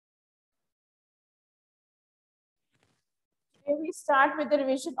Here we start with the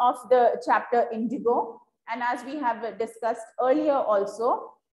revision of the chapter Indigo. And as we have discussed earlier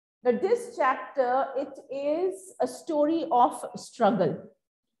also, that this chapter, it is a story of struggle.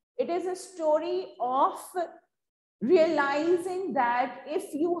 It is a story of realizing that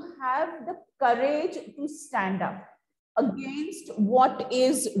if you have the courage to stand up against what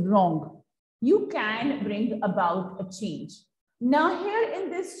is wrong, you can bring about a change. Now, here in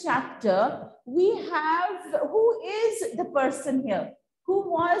this chapter, we have who is the person here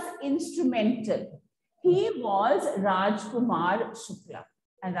who was instrumental. He was Rajkumar Shukla.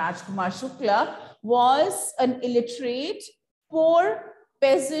 And Rajkumar Shukla was an illiterate, poor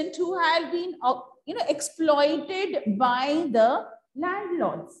peasant who had been exploited by the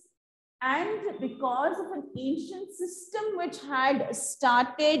landlords. And because of an ancient system which had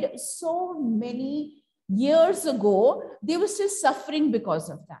started so many years ago, they were still suffering because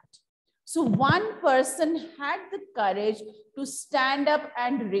of that. So one person had the courage to stand up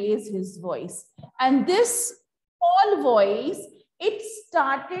and raise his voice. And this whole voice, it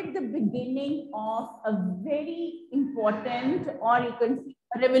started the beginning of a very important, or you can say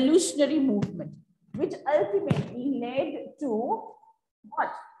a revolutionary movement, which ultimately led to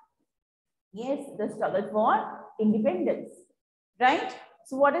what? Yes, the struggle for independence, right?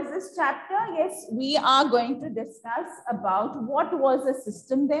 So what is this chapter? Yes, we are going to discuss about what was the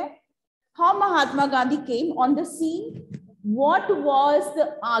system there, how Mahatma Gandhi came on the scene, what was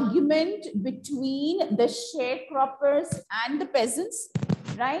the argument between the sharecroppers and the peasants,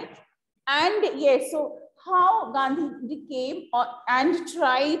 right? And yes, so how Gandhi came and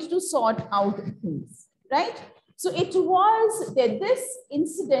tried to sort out things, right? So it was that this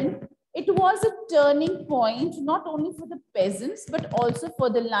incident, it was a turning point, not only for the peasants, but also for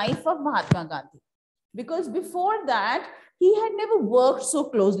the life of Mahatma Gandhi. Because before that, he had never worked so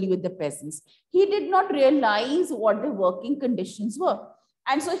closely with the peasants. He did not realize what the working conditions were.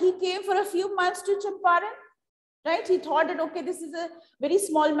 And so he came for a few months to Champaran, right? He thought that, okay, this is a very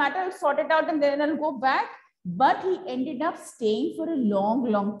small matter, I'll sort it out and then I'll go back. But he ended up staying for a long,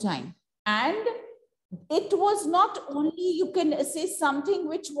 long time. And it was not only, you can say, something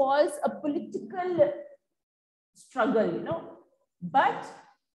which was a political struggle, but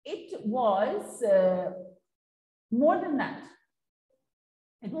it was more than that.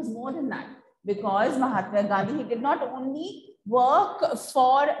 It was more than that, because Mahatma Gandhi, he did not only work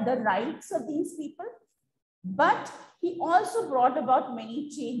for the rights of these people, but he also brought about many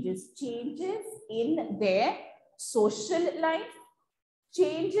changes in their social life,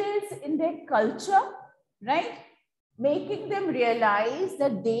 changes in their culture, right? Making them realize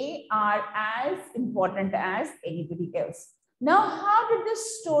that they are as important as anybody else. Now, how did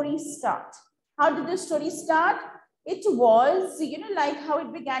this story start? How did this story start? It was, like how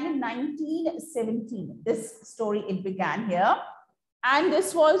it began in 1917. This story, it began here. And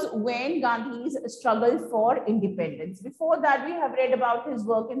this was when Gandhi's struggle for independence. Before that, we have read about his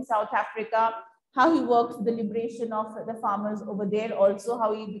work in South Africa, how he worked for the liberation of the farmers over there, also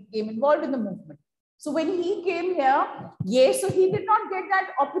how he became involved in the movement. So when he came here, yes, so he did not get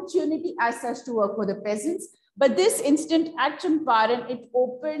that opportunity as such to work for the peasants. But this incident at Champaran, it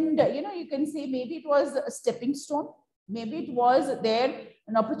opened, you can say maybe it was a stepping stone. Maybe it was there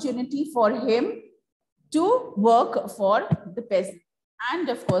an opportunity for him to work for the peasants and,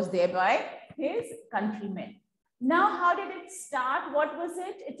 of course, thereby his countrymen. Now, how did it start? What was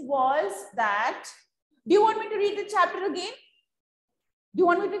it? It was that, do you want me to read the chapter again? Do you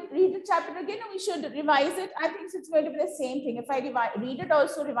want me to read the chapter again, or we should revise it? I think it's going to be the same thing. If I read it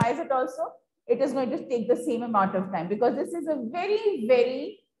also, revise it also, it is going to take the same amount of time, because this is a very,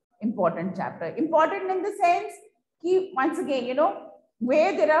 very important chapter. Important in the sense, once again,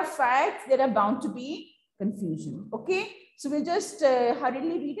 where there are facts, there are bound to be confusion. Okay, so we'll just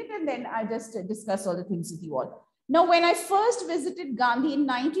hurriedly read it, and then I'll just discuss all the things with you all. Now, when I first visited Gandhi in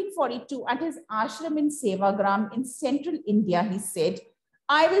 1942 at his ashram in Sevagram in central India, he said,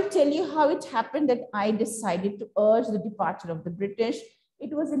 I will tell you how it happened that I decided to urge the departure of the British.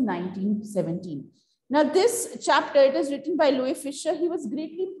 It was in 1917. Now, this chapter, it is written by Louis Fisher. He was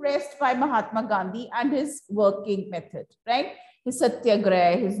greatly impressed by Mahatma Gandhi and his working method, right? His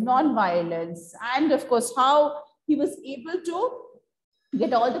satyagraha, his non-violence, and of course, how he was able to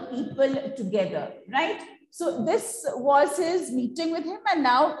get all the people together, right? So this was his meeting with him. And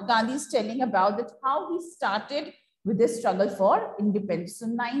now Gandhi is telling about that, how he started with this struggle for independence. So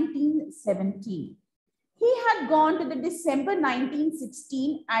 1917. He had gone to the December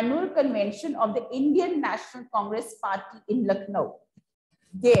 1916 annual convention of the Indian National Congress Party in Lucknow.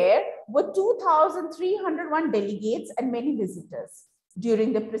 There were 2,301 delegates and many visitors.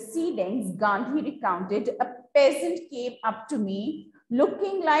 During the proceedings, Gandhi recounted, a peasant came up to me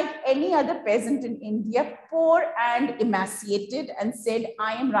looking like any other peasant in India, poor and emaciated, and said,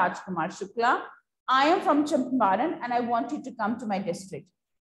 I am Rajkumar Shukla. I am from Champaran and I want you to come to my district.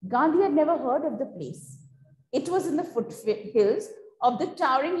 Gandhi had never heard of the place. It was in the foothills of the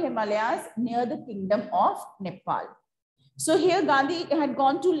towering Himalayas near the kingdom of Nepal. So here Gandhi had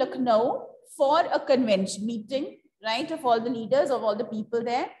gone to Lucknow for a convention meeting, right, of all the leaders, of all the people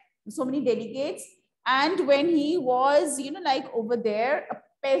there, so many delegates. And when he was, like over there, a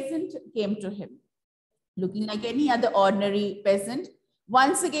peasant came to him, looking like any other ordinary peasant.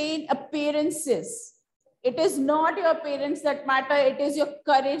 Once again, appearances. It is not your appearance that matter. It is your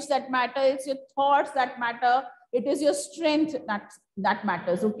courage that matter. It's your thoughts that matter. It is your strength that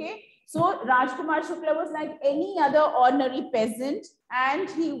matters, okay? So Rajkumar Shukla was like any other ordinary peasant, and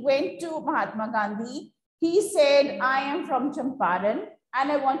he went to Mahatma Gandhi. He said, I am from Champaran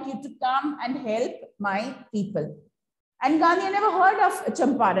and I want you to come and help my people. And Gandhi had never heard of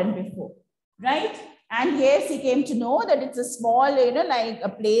Champaran before, right? And yes, he came to know that it's a small, like a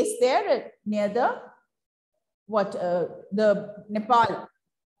place there near the Nepal,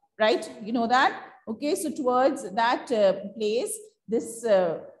 right? You know that? Okay, so towards that place, this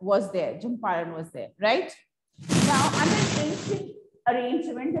was there, Champaran was there, right? Now, under ancient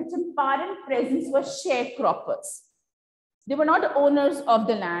arrangement, the Champaran peasants were sharecroppers. They were not owners of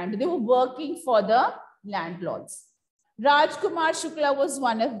the land. They were working for the landlords. Rajkumar Shukla was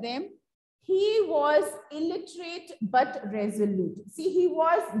one of them. He was illiterate but resolute. See, he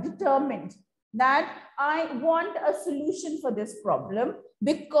was determined that I want a solution for this problem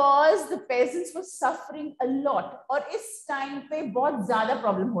because the peasants were suffering a lot. और इस time पे बहुत ज़्यादा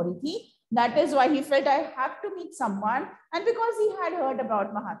problem हो रही थी. That is why he felt I have to meet someone. And because he had heard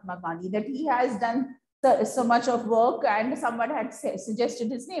about Mahatma Gandhi, that he has done so much of work and someone had suggested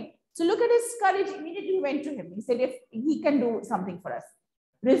his name. So look at his courage. Immediately he went to him. He said, if he can do something for us.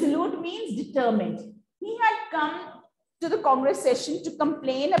 Resolute means determined. He had come to the Congress session to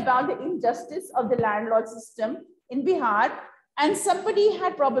complain about the injustice of the landlord system in Bihar. And somebody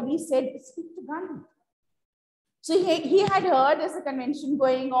had probably said, speak to Gandhi. So he had heard there's a convention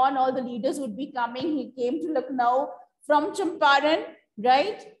going on. All the leaders would be coming. He came to Lucknow from Champaran,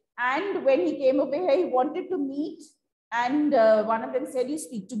 right? And when he came over here, he wanted to meet. And one of them said, you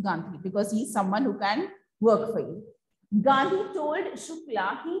speak to Gandhi because he's someone who can work for you. Gandhi told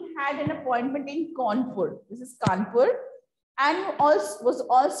Shukla he had an appointment in Kanpur. This is Kanpur. And was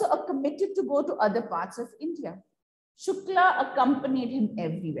also committed to go to other parts of India. Shukla accompanied him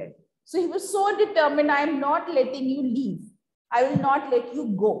everywhere. So he was so determined, I am not letting you leave. I will not let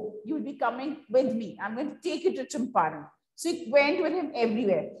you go. You will be coming with me. I'm going to take you to Champaran. So he went with him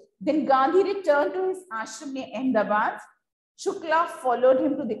everywhere. Then Gandhi returned to his ashram near Ahmedabad. Shukla followed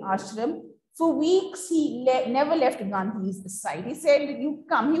him to the ashram. For weeks, he never left Gandhi's side. He said, you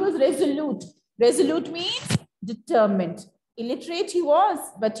come. He was resolute. Resolute means determined. Illiterate he was,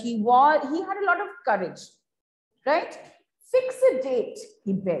 but he had a lot of courage, right? Fix a date,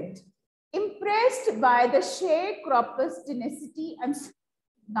 he begged. Impressed by the sharecroppers' tenacity, and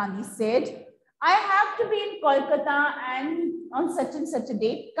Gandhi said, I have to be in Kolkata and on such and such a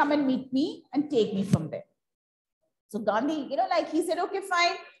date, come and meet me and take me from there. So Gandhi, he said, okay,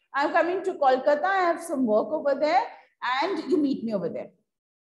 fine. I'm coming to Kolkata. I have some work over there and you meet me over there.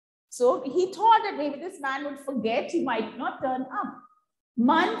 So he thought that maybe this man would forget. He might not turn up.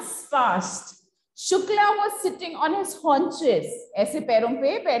 Months passed. Shukla was sitting on his haunches, ऐसे पैरों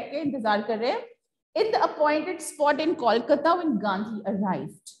पे बैठ के इंतजार कर रहे, in the appointed spot in Kolkata when Gandhi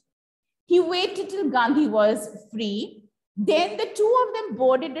arrived. He waited till Gandhi was free. Then the two of them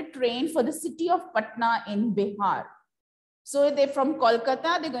boarded a train for the city of Patna in Bihar. So they're from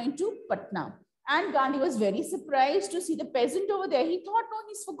Kolkata, they're going to Patna. And Gandhi was very surprised to see the peasant over there. He thought, no,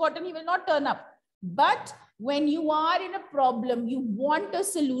 he's forgotten, he will not turn up. But when you are in a problem, you want a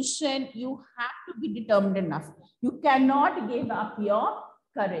solution, you have to be determined enough. You cannot give up your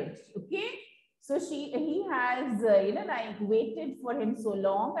courage, okay? So he has, waited for him so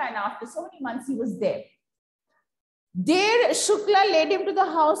long, and after so many months, he was there. There, Shukla led him to the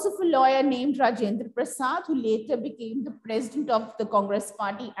house of a lawyer named Rajendra Prasad, who later became the president of the Congress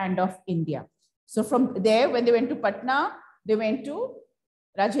Party and of India. So from there, when they went to Patna, they went to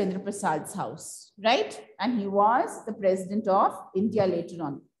Rajendra Prasad's house, right? And he was the president of India later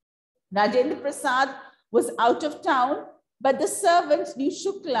on. Rajendra Prasad was out of town, but the servants knew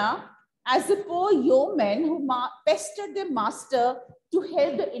Shukla as the poor yeoman who pestered their master to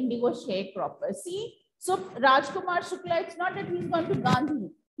help the indigo sharecroppers. See, so Rajkumar Shukla, it's not that he's gone to Gandhi.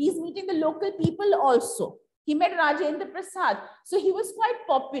 He's meeting the local people also. He met Rajendra Prasad. So he was quite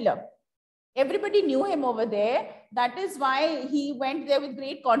popular. Everybody knew him over there. That is why he went there with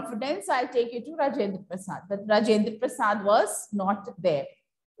great confidence. I'll take you to Rajendra Prasad. But Rajendra Prasad was not there.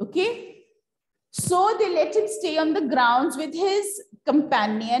 Okay. So they let him stay on the grounds with his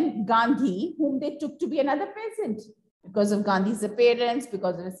companion Gandhi, whom they took to be another peasant. Because of Gandhi's appearance,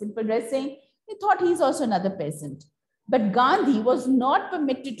 because of his simple dressing, they thought he's also another peasant. But Gandhi was not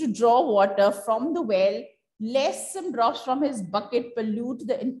permitted to draw water from the well, lest some drops from his bucket pollute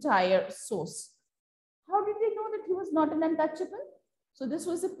the entire source. How did they know that he was not an untouchable? So this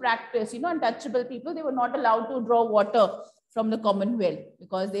was a practice. Untouchable people, they were not allowed to draw water from the common well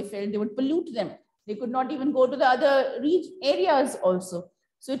because they felt they would pollute them. They could not even go to the other areas also.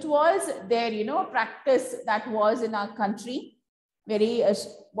 So it was their, practice that was in our country, very,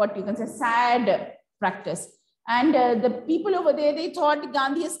 what you can say, sad practice. And the people over there, they thought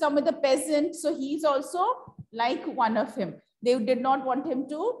Gandhi has come with a peasant, so he's also like one of him. They did not want him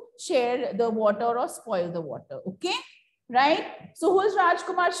to share the water or spoil the water. Okay, right? So who is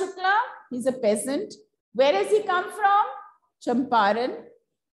Rajkumar Shukla? He's a peasant. Where has he come from? Champaran.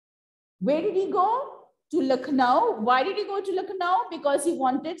 Where did he go? To Lucknow. Why did he go to Lucknow? Because he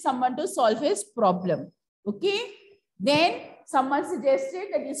wanted someone to solve his problem. Okay. Then someone suggested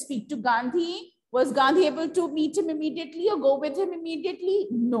that you speak to Gandhi. Was Gandhi able to meet him immediately or go with him immediately?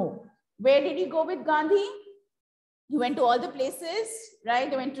 No. Where did he go with Gandhi? He went to all the places, right?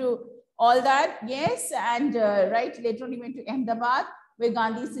 They went to all that. Yes. And right, later on he went to Ahmedabad, where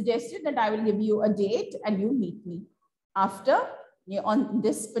Gandhi suggested that I will give you a date and you meet me after on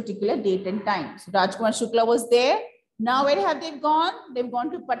this particular date and time. So Rajkumar Shukla was there. Now where have they gone? They've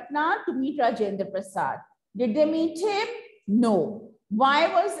gone to Patna to meet Rajendra Prasad. Did they meet him? No. Why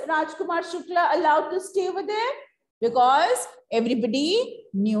was Rajkumar Shukla allowed to stay over there? Because everybody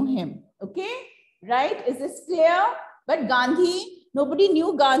knew him. Okay, right? Is this clear? But Gandhi, nobody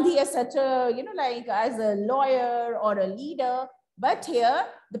knew Gandhi as such a, like as a lawyer or a leader. But here,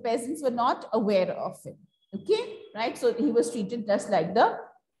 the peasants were not aware of him. Okay, right? So he was treated just like the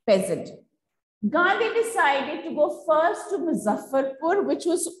peasant. Gandhi decided to go first to Muzaffarpur, which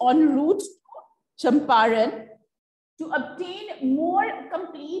was en route to Champaran, to obtain more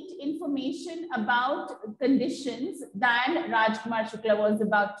complete information about conditions than Rajkumar Shukla was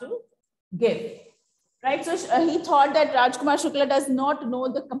about to give. Right? So he thought that Rajkumar Shukla does not know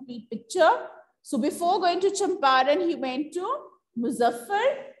the complete picture. So before going to Champaran, he went to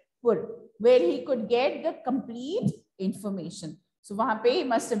Muzaffarpur, where he could get the complete information. So wahan pe he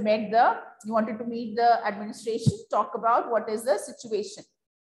must have he wanted to meet the administration, talk about what is the situation.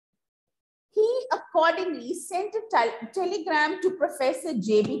 He accordingly sent a telegram to Professor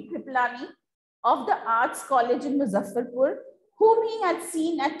Xii B of the Arts College in Muzaffarpur, whom he had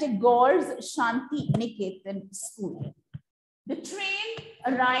seen at Tagore's Shanti Niketan school. The train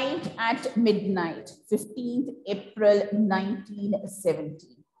arrived at midnight, 15th April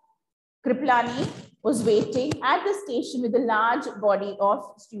 1917. Kripalani was waiting at the station with a large body of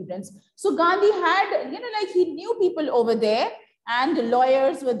students. So Gandhi had, he knew people over there, and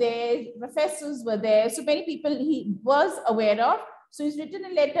lawyers were there, professors were there. So many people he was aware of. So he's written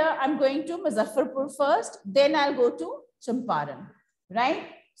a letter, I'm going to Muzaffarpur first, then I'll go to Champaran, right?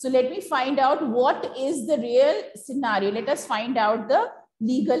 So let me find out what is the real scenario. Let us find out the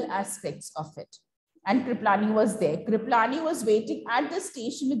legal aspects of it. And Kripalani was there. Kripalani was waiting at the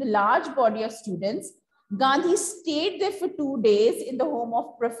station with a large body of students. Gandhi stayed there for 2 days in the home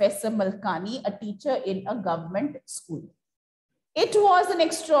of Professor Malkani, a teacher in a government school. It was an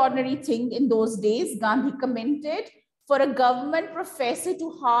extraordinary thing in those days. Gandhi commented, for a government professor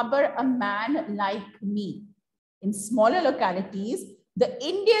to harbor a man like me. In smaller localities, the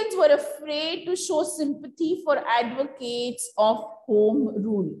Indians were afraid to show sympathy for advocates of home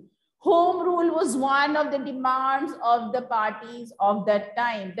rule. Home rule was one of the demands of the parties of that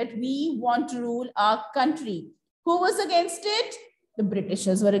time, that we want to rule our country. Who was against it? The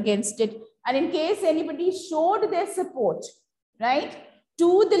Britishers were against it. And in case anybody showed their support, right,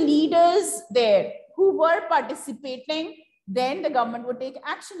 to the leaders there who were participating, then the government would take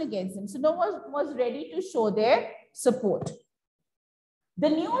action against them. So no one was ready to show their support. The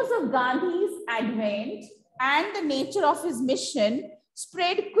news of Gandhi's advent and the nature of his mission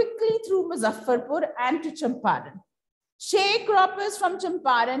spread quickly through Muzaffarpur and to Champaran. Sharecroppers from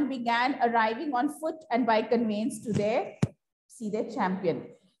Champaran began arriving on foot and by conveyance to see their champion.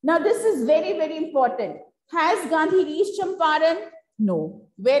 Now this is very, very important. Has Gandhi reached Champaran? No.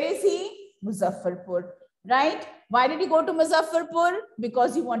 Where is he? Muzaffarpur, right? Why did he go to Muzaffarpur?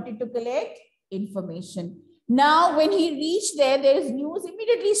 Because he wanted to collect information. Now, when he reached there, there is news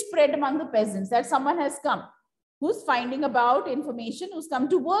immediately spread among the peasants that someone has come, who's finding about information, who's come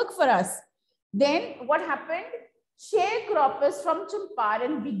to work for us. Then what happened? Sharecroppers from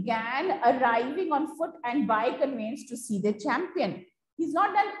Champaran began arriving on foot and by conveyance to see the champion. He's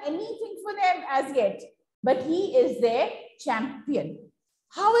not done anything for them as yet, but he is their champion.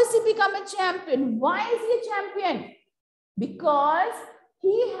 How has he become a champion? Why is he a champion? Because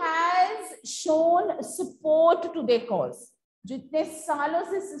he has shown support to their cause. Jitne saalon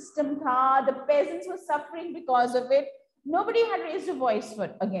se system tha, the peasants were suffering because of it. Nobody had raised a voice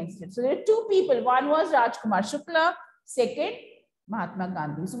against it. So there are two people. One was Rajkumar Shukla, second, Mahatma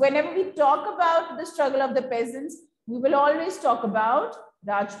Gandhi. So whenever we talk about the struggle of the peasants, we will always talk about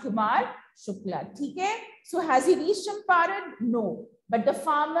Rajkumar Shukla. Okay? So has he reached Champaran? No. But the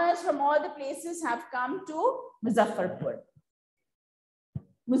farmers from all the places have come to Muzaffarpur.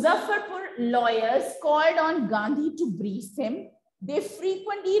 Muzaffarpur lawyers called on Gandhi to brief him. They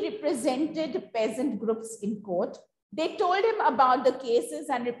frequently represented peasant groups in court. They told him about the cases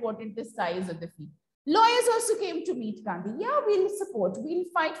and reported the size of the fee. Lawyers also came to meet Gandhi. Yeah, we'll support, we'll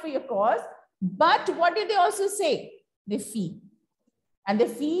fight for your cause. But what did they also say? The fee. And the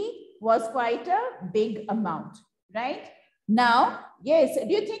fee was quite a big amount, right? Now, yes,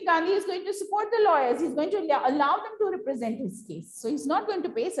 do you think Gandhi is going to support the lawyers? He's going to allow them to represent his case. So he's not going to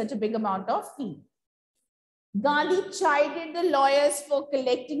pay such a big amount of fee. Gandhi chided the lawyers for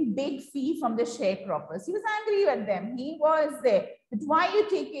collecting big fee from the sharecroppers. He was angry with them. He was there. But why are you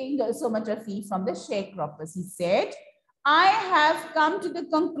taking so much of fee from the sharecroppers? He said, I have come to the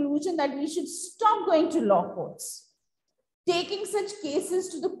conclusion that we should stop going to law courts. Taking such cases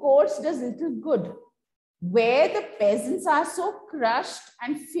to the courts does little good. Where the peasants are so crushed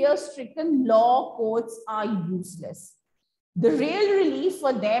and fear-stricken, law courts are useless. The real relief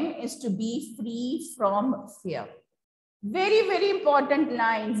for them is to be free from fear. Very, very important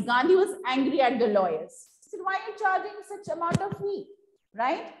lines. Gandhi was angry at the lawyers. He said, why are you charging such amount of fee?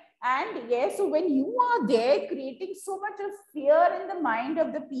 Right? And yes, so when you are there creating so much of fear in the mind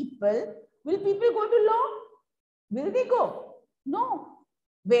of the people, will people go to law? Will they go? No.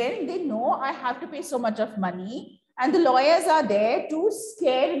 When they know I have to pay so much of money and the lawyers are there to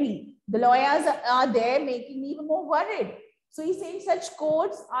scare me. The lawyers are there making me even more worried. So he's saying such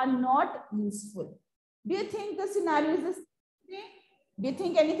courts are not useful. Do you think the scenario is the same? Do you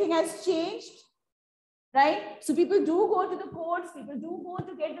think anything has changed? Right? So people do go to the courts, people do go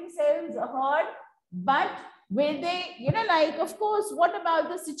to get themselves heard, but will they, of course, what about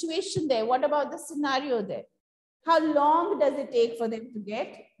the situation there? What about the scenario there? How long does it take for them to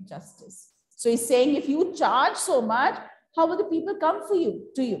get justice? So he's saying, if you charge so much, how will the people come to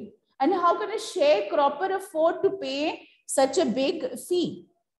you? And how can a sharecropper afford to pay such a big fee,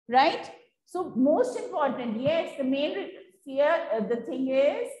 right? So most important, yes, the main fear, the thing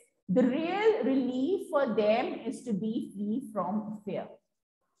is, the real relief for them is to be free from fear.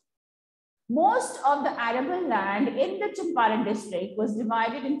 Most of the arable land in the Champaran district was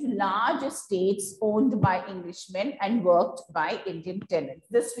divided into large estates owned by Englishmen and worked by Indian tenants.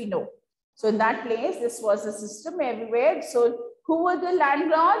 This we know. So in that place, this was a system everywhere. So who were the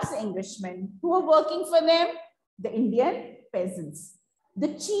landlords? Englishmen. Who were working for them? The Indian peasants. The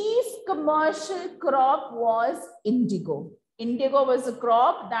chief commercial crop was indigo. Indigo was a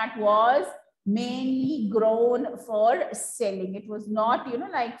crop that was mainly grown for selling. It was not,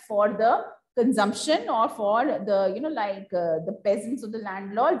 for the consumption or for the, the peasants or the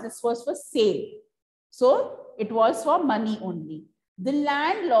landlords. This was for sale. So it was for money only. The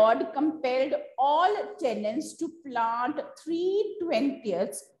landlord compelled all tenants to plant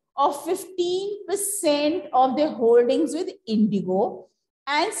 3/20 of 15% of their holdings with indigo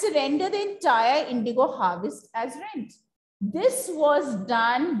and surrender the entire indigo harvest as rent. This was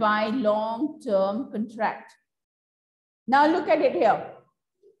done by long-term contract. Now look at it here.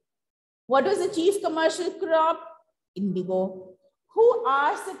 What was the chief commercial crop? Indigo. Who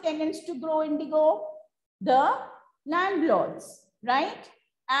asked the tenants to grow indigo? The landlords, right?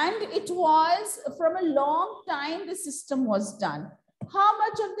 And it was from a long time the system was done. How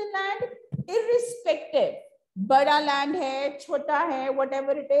much of the land? Irrespective. Bada land hai, chota hai,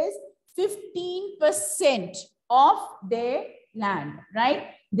 whatever it is, 15% of their land, right?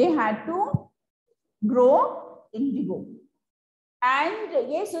 They had to grow indigo. And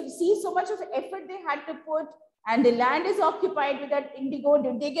yes, so see so much of effort they had to put, and the land is occupied with that indigo.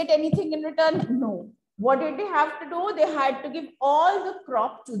 Did they get anything in return? No. What did they have to do? They had to give all the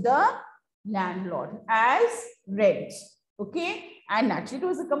crop to the landlord as rent. Okay. And naturally, it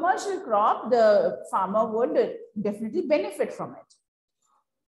was a commercial crop. The farmer would definitely benefit from it.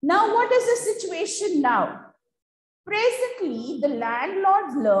 Now, what is the situation now? Presently, the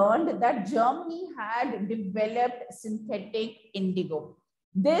landlords learned that Germany had developed synthetic indigo.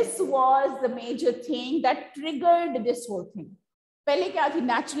 This was the major thing that triggered this whole thing. पहले क्या थी?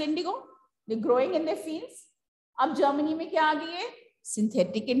 Natural indigo, they're growing in their fields. अब Germany में क्या आ गई है?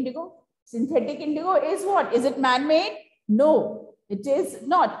 Synthetic indigo. Synthetic indigo is what? Is it man-made? No, it is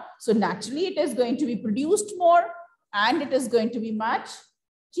not. So naturally, it is going to be produced more and it is going to be much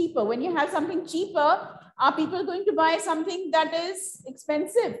cheaper. When you have something cheaper, are people going to buy something that is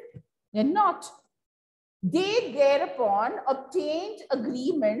expensive? They're not. They thereupon obtained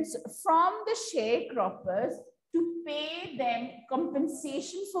agreements from the sharecroppers to pay them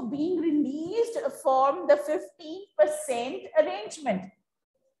compensation for being released from the 15% arrangement.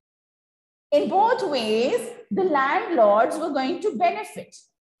 In both ways, the landlords were going to benefit.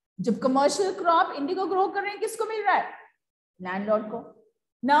 जब commercial crop indigo grow कर रहे हैं, किसको मिल रहा है? Landlord को.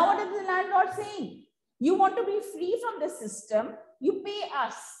 Now what is the landlord saying? You want to be free from the system, you pay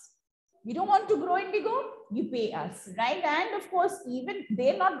us. You don't want to grow indigo, you pay us, right? And of course, even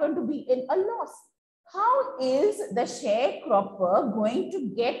they're not going to be in a loss. How is the sharecropper going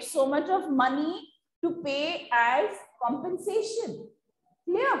to get so much of money to pay as compensation?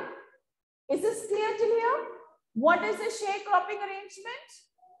 Clear? Is this clear till here? What is the sharecropping arrangement?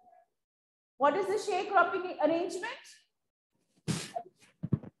 What is the sharecropping arrangement?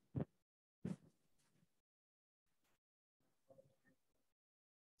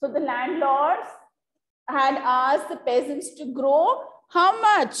 So the landlords had asked the peasants to grow how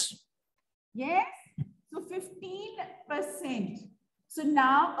much? Yes, so 15%. So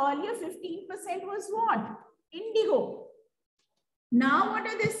now earlier 15% was what? Indigo. Now what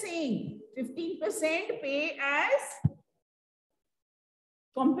are they saying? 15% pay as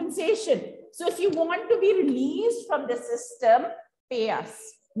compensation. So if you want to be released from the system, pay us.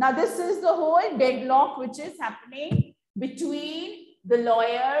 Now this is the whole deadlock which is happening between the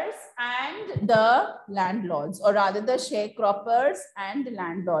lawyers and the landlords, or rather the sharecroppers and the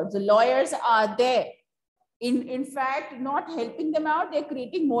landlords. The lawyers are there. In fact, not helping them out, they're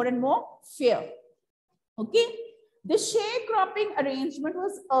creating more and more fear. Okay. The sharecropping arrangement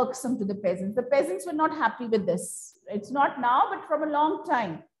was irksome to the peasants. The peasants were not happy with this. It's not now, but from a long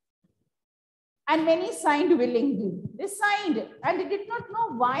time. And many signed willingly. They signed and they did not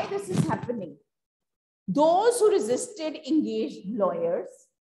know why this is happening. Those who resisted engaged lawyers.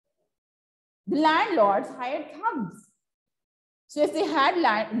 The landlords hired thugs. So if they had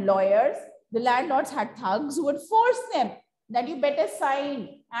lawyers, the landlords had thugs who would force them that you better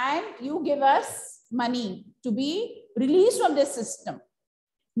sign and you give us money to be released from this system.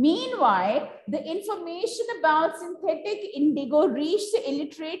 Meanwhile, the information about synthetic indigo reached the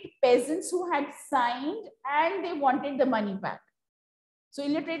illiterate peasants who had signed and they wanted the money back. So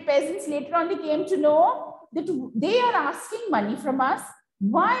illiterate peasants later on they came to know that they are asking money from us.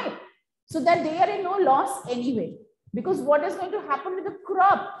 Why? So that they are in no loss anyway. Because what is going to happen with the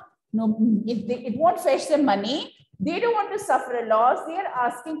crop? No, it won't fetch them money. They don't want to suffer a loss. They are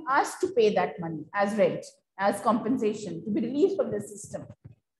asking us to pay that money as rent, as compensation, to be released from the system.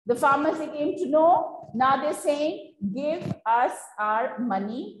 The farmers they came to know. Now they're saying, give us our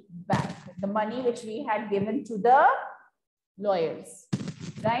money back. The money which we had given to the lawyers,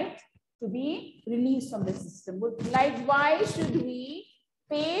 right? To be released from the system. Like, why should we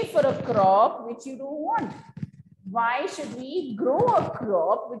pay for a crop which you don't want? Why should we grow a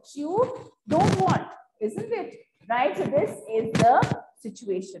crop which you don't want? Isn't it? Right? So this is the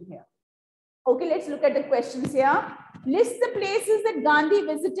situation here. Okay, let's look at the questions here. List the places that Gandhi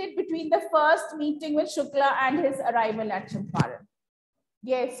visited between the first meeting with Shukla and his arrival at Champaran.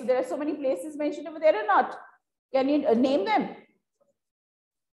 Yes, so there are so many places mentioned over there or not? Can you name them?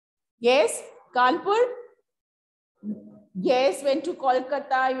 Yes, Kanpur. Yes, went to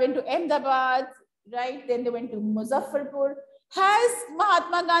Kolkata, went to Ahmedabad, right? Then they went to Muzaffarpur. Has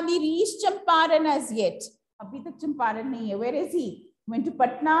Mahatma Gandhi reached Champaran as yet? Abhi tak Champaran nahi hai. Where is he? Went to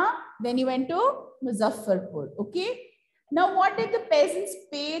Patna, then he went to Muzaffarpur. Okay. Now, what did the peasants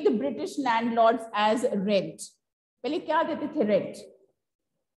pay the British landlords as rent? Pehle kya dete the rent?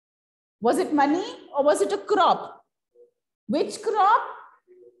 Was it money or was it a crop? Which crop?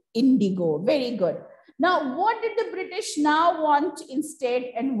 Indigo. Very good. Now, what did the British now want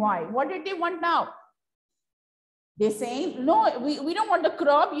instead and why? What did they want now? They're saying, no, we don't want a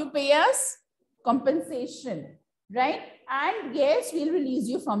crop. You pay us compensation, right? And yes, we'll release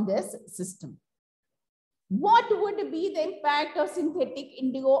you from this system. What would be the impact of synthetic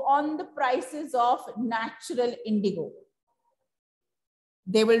indigo on the prices of natural indigo?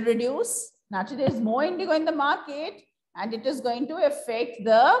 They will reduce. Naturally, there's more indigo in the market and it is going to affect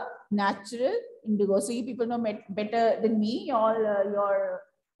the Natural, indigo. So you people know better than me, all your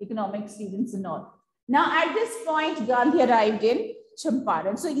economic students and all. Now at this point, Gandhi arrived in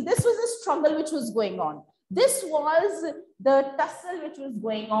Champaran. So this was a struggle which was going on. This was the tussle which was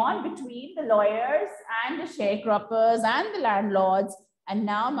going on between the lawyers and the sharecroppers and the landlords. And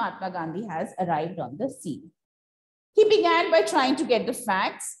now Mahatma Gandhi has arrived on the scene. He began by trying to get the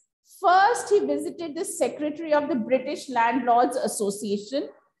facts. First, he visited the secretary of the British Landlords Association.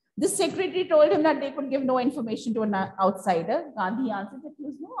 The secretary told him that they could give no information to an outsider. Gandhi answered that he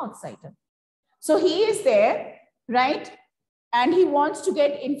was no outsider. So he is there, right? And he wants to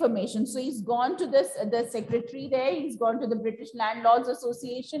get information. So he's gone to the secretary there. He's gone to the British Landlords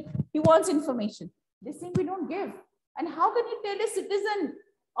Association. He wants information. They're saying we don't give. And how can you tell a citizen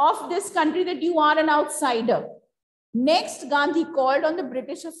of this country that you are an outsider? Next, Gandhi called on the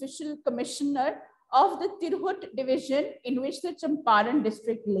British official commissioner of the Tirhut division in which the Champaran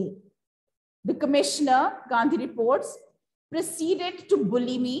district lay. The commissioner, Gandhi reports, proceeded to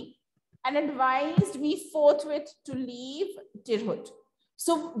bully me and advised me forthwith to leave Tirhut.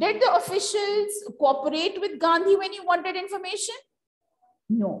 So did the officials cooperate with Gandhi when he wanted information?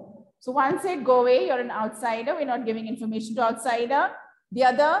 No. So one said, go away, you're an outsider, we're not giving information to outsider. The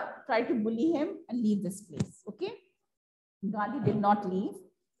other tried to bully him and leave this place, okay? Gandhi did not leave.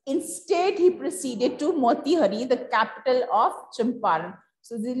 Instead, he proceeded to Motihari, the capital of Champaran.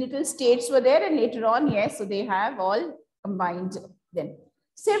 So the little states were there, and later on, yes, so they have all combined then.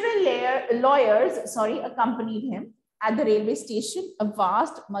 Several lawyers accompanied him. At the railway station, a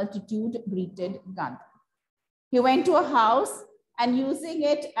vast multitude greeted Gandhi. He went to a house and using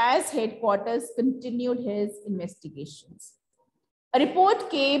it as headquarters, continued his investigations. A report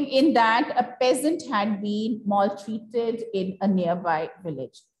came in that a peasant had been maltreated in a nearby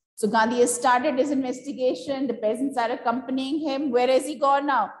village. So Gandhi has started his investigation. The peasants are accompanying him. Where has he gone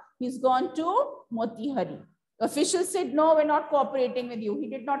now? He's gone to Motihari. Officials said, no, we're not cooperating with you. He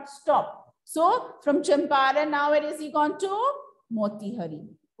did not stop. So from Champaran, now where is he gone to? Motihari.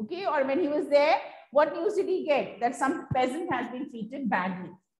 Okay, or when he was there, what news did he get? That some peasant has been treated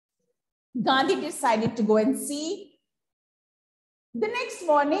badly. Gandhi decided to go and see. The next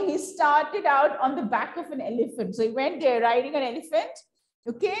morning, he started out on the back of an elephant. So he went there riding an elephant.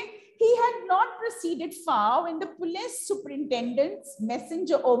 Okay. He had not proceeded far when the police superintendent's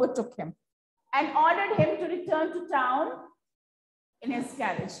messenger overtook him and ordered him to return to town in his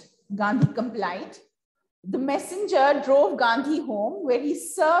carriage. Gandhi complied. The messenger drove Gandhi home where he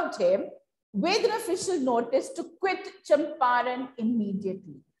served him with an official notice to quit Champaran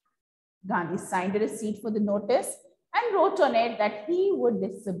immediately. Gandhi signed a receipt for the notice and wrote on it that he would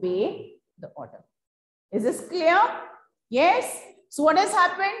disobey the order. Is this clear? Yes. So what has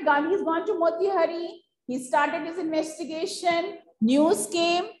happened? Gandhi has gone to Motihari. He started his investigation. News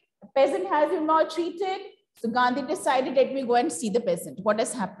came. A peasant has been maltreated. So Gandhi decided, let me go and see the peasant. What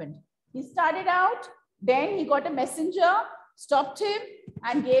has happened? He started out. Then he got a messenger, stopped him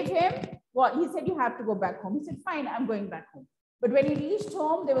and gave him what? He said, you have to go back home. He said, fine, I'm going back home. But when he reached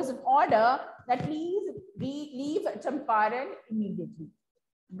home, there was an order that please leave Champaran immediately.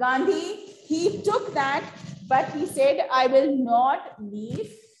 Gandhi, he took that, but he said, I will not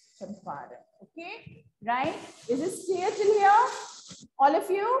leave Champaran. Okay, right? Is this clear till here? All of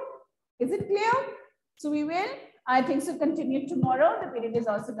you? Is it clear? So we will, I think so, continue tomorrow. The period is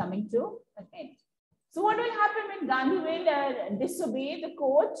also coming to an end. So what will happen when Gandhi will disobey the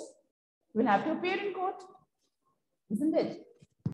court? Will have to appear in court, isn't it?